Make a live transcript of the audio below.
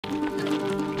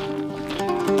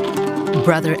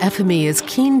Brother Efimie is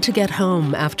keen to get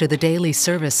home after the daily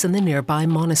service in the nearby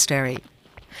monastery.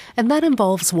 And that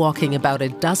involves walking about a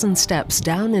dozen steps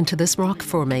down into this rock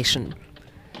formation.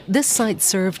 This site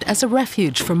served as a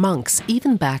refuge for monks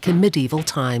even back in medieval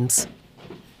times.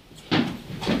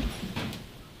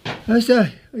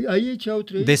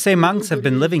 They say monks have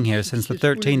been living here since the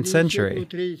 13th century.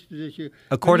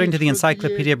 According to the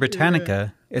Encyclopedia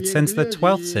Britannica, it's since the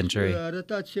 12th century.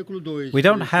 We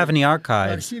don't have any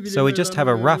archives, so we just have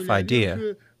a rough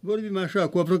idea.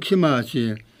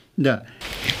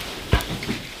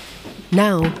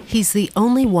 Now, he's the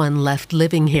only one left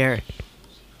living here.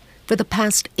 For the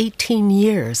past 18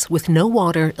 years, with no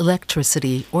water,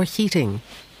 electricity, or heating.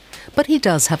 But he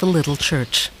does have a little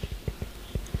church.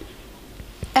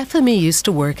 Efimie used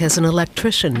to work as an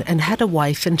electrician and had a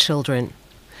wife and children.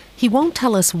 He won't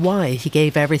tell us why he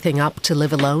gave everything up to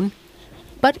live alone.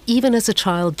 But even as a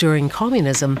child during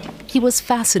communism, he was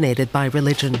fascinated by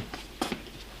religion.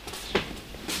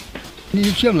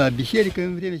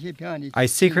 I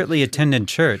secretly attended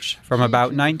church from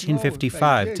about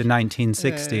 1955 to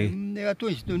 1960.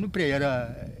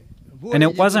 And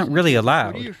it wasn't really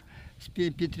allowed.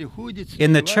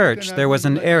 In the church, there was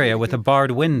an area with a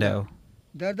barred window.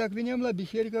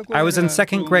 I was in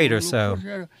second grade or so.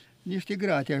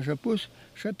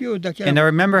 And I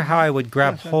remember how I would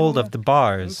grab hold of the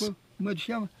bars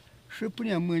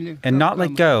and not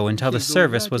let go until the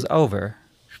service was over.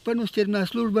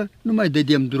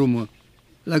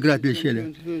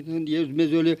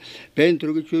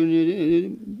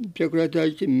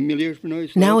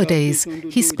 Nowadays,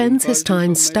 he spends his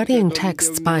time studying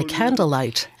texts by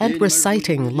candlelight and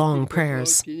reciting long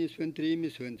prayers.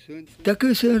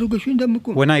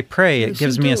 When I pray, it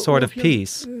gives me a sort of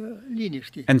peace.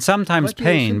 And sometimes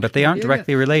pain, but they aren't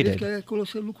directly related.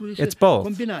 It's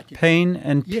both, pain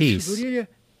and peace.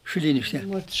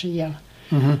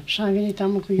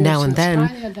 Now and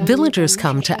then, villagers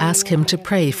come to ask him to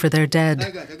pray for their dead.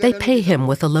 They pay him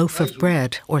with a loaf of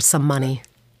bread or some money.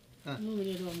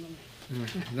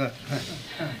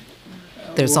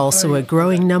 There's also a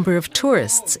growing number of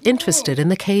tourists interested in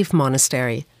the cave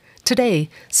monastery. Today,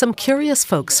 some curious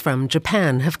folks from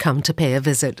Japan have come to pay a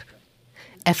visit.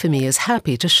 Efimie is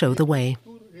happy to show the way.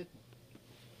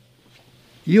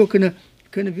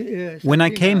 When I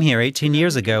came here 18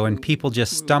 years ago and people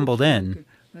just stumbled in,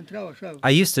 I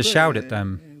used to shout at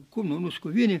them.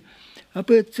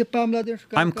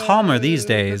 I'm calmer these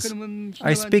days.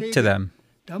 I speak to them.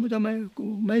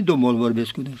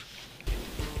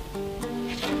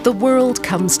 The world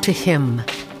comes to him.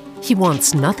 He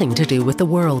wants nothing to do with the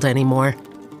world anymore.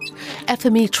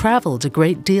 Efimie traveled a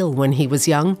great deal when he was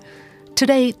young.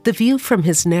 Today, the view from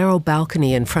his narrow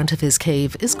balcony in front of his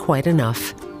cave is quite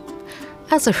enough.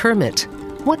 As a hermit,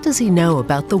 what does he know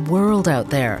about the world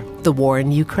out there? The war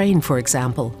in Ukraine, for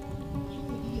example.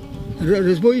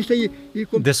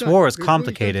 This war is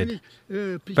complicated,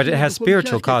 but it has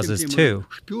spiritual causes too.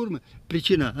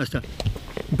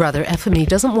 Brother Efimie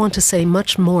doesn't want to say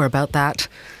much more about that.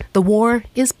 The war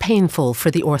is painful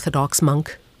for the Orthodox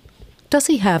monk. Does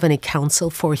he have any counsel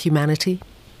for humanity?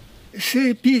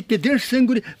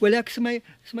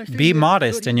 Be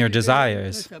modest in your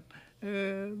desires.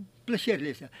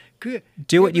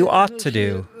 Do what you ought to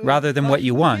do, rather than what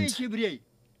you want.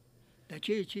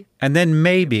 And then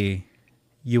maybe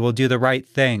you will do the right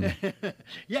thing.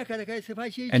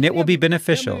 And it will be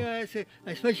beneficial.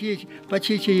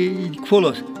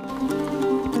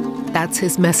 That's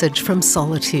his message from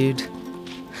solitude.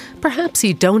 Perhaps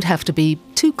you don't have to be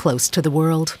too close to the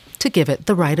world to give it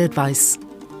the right advice.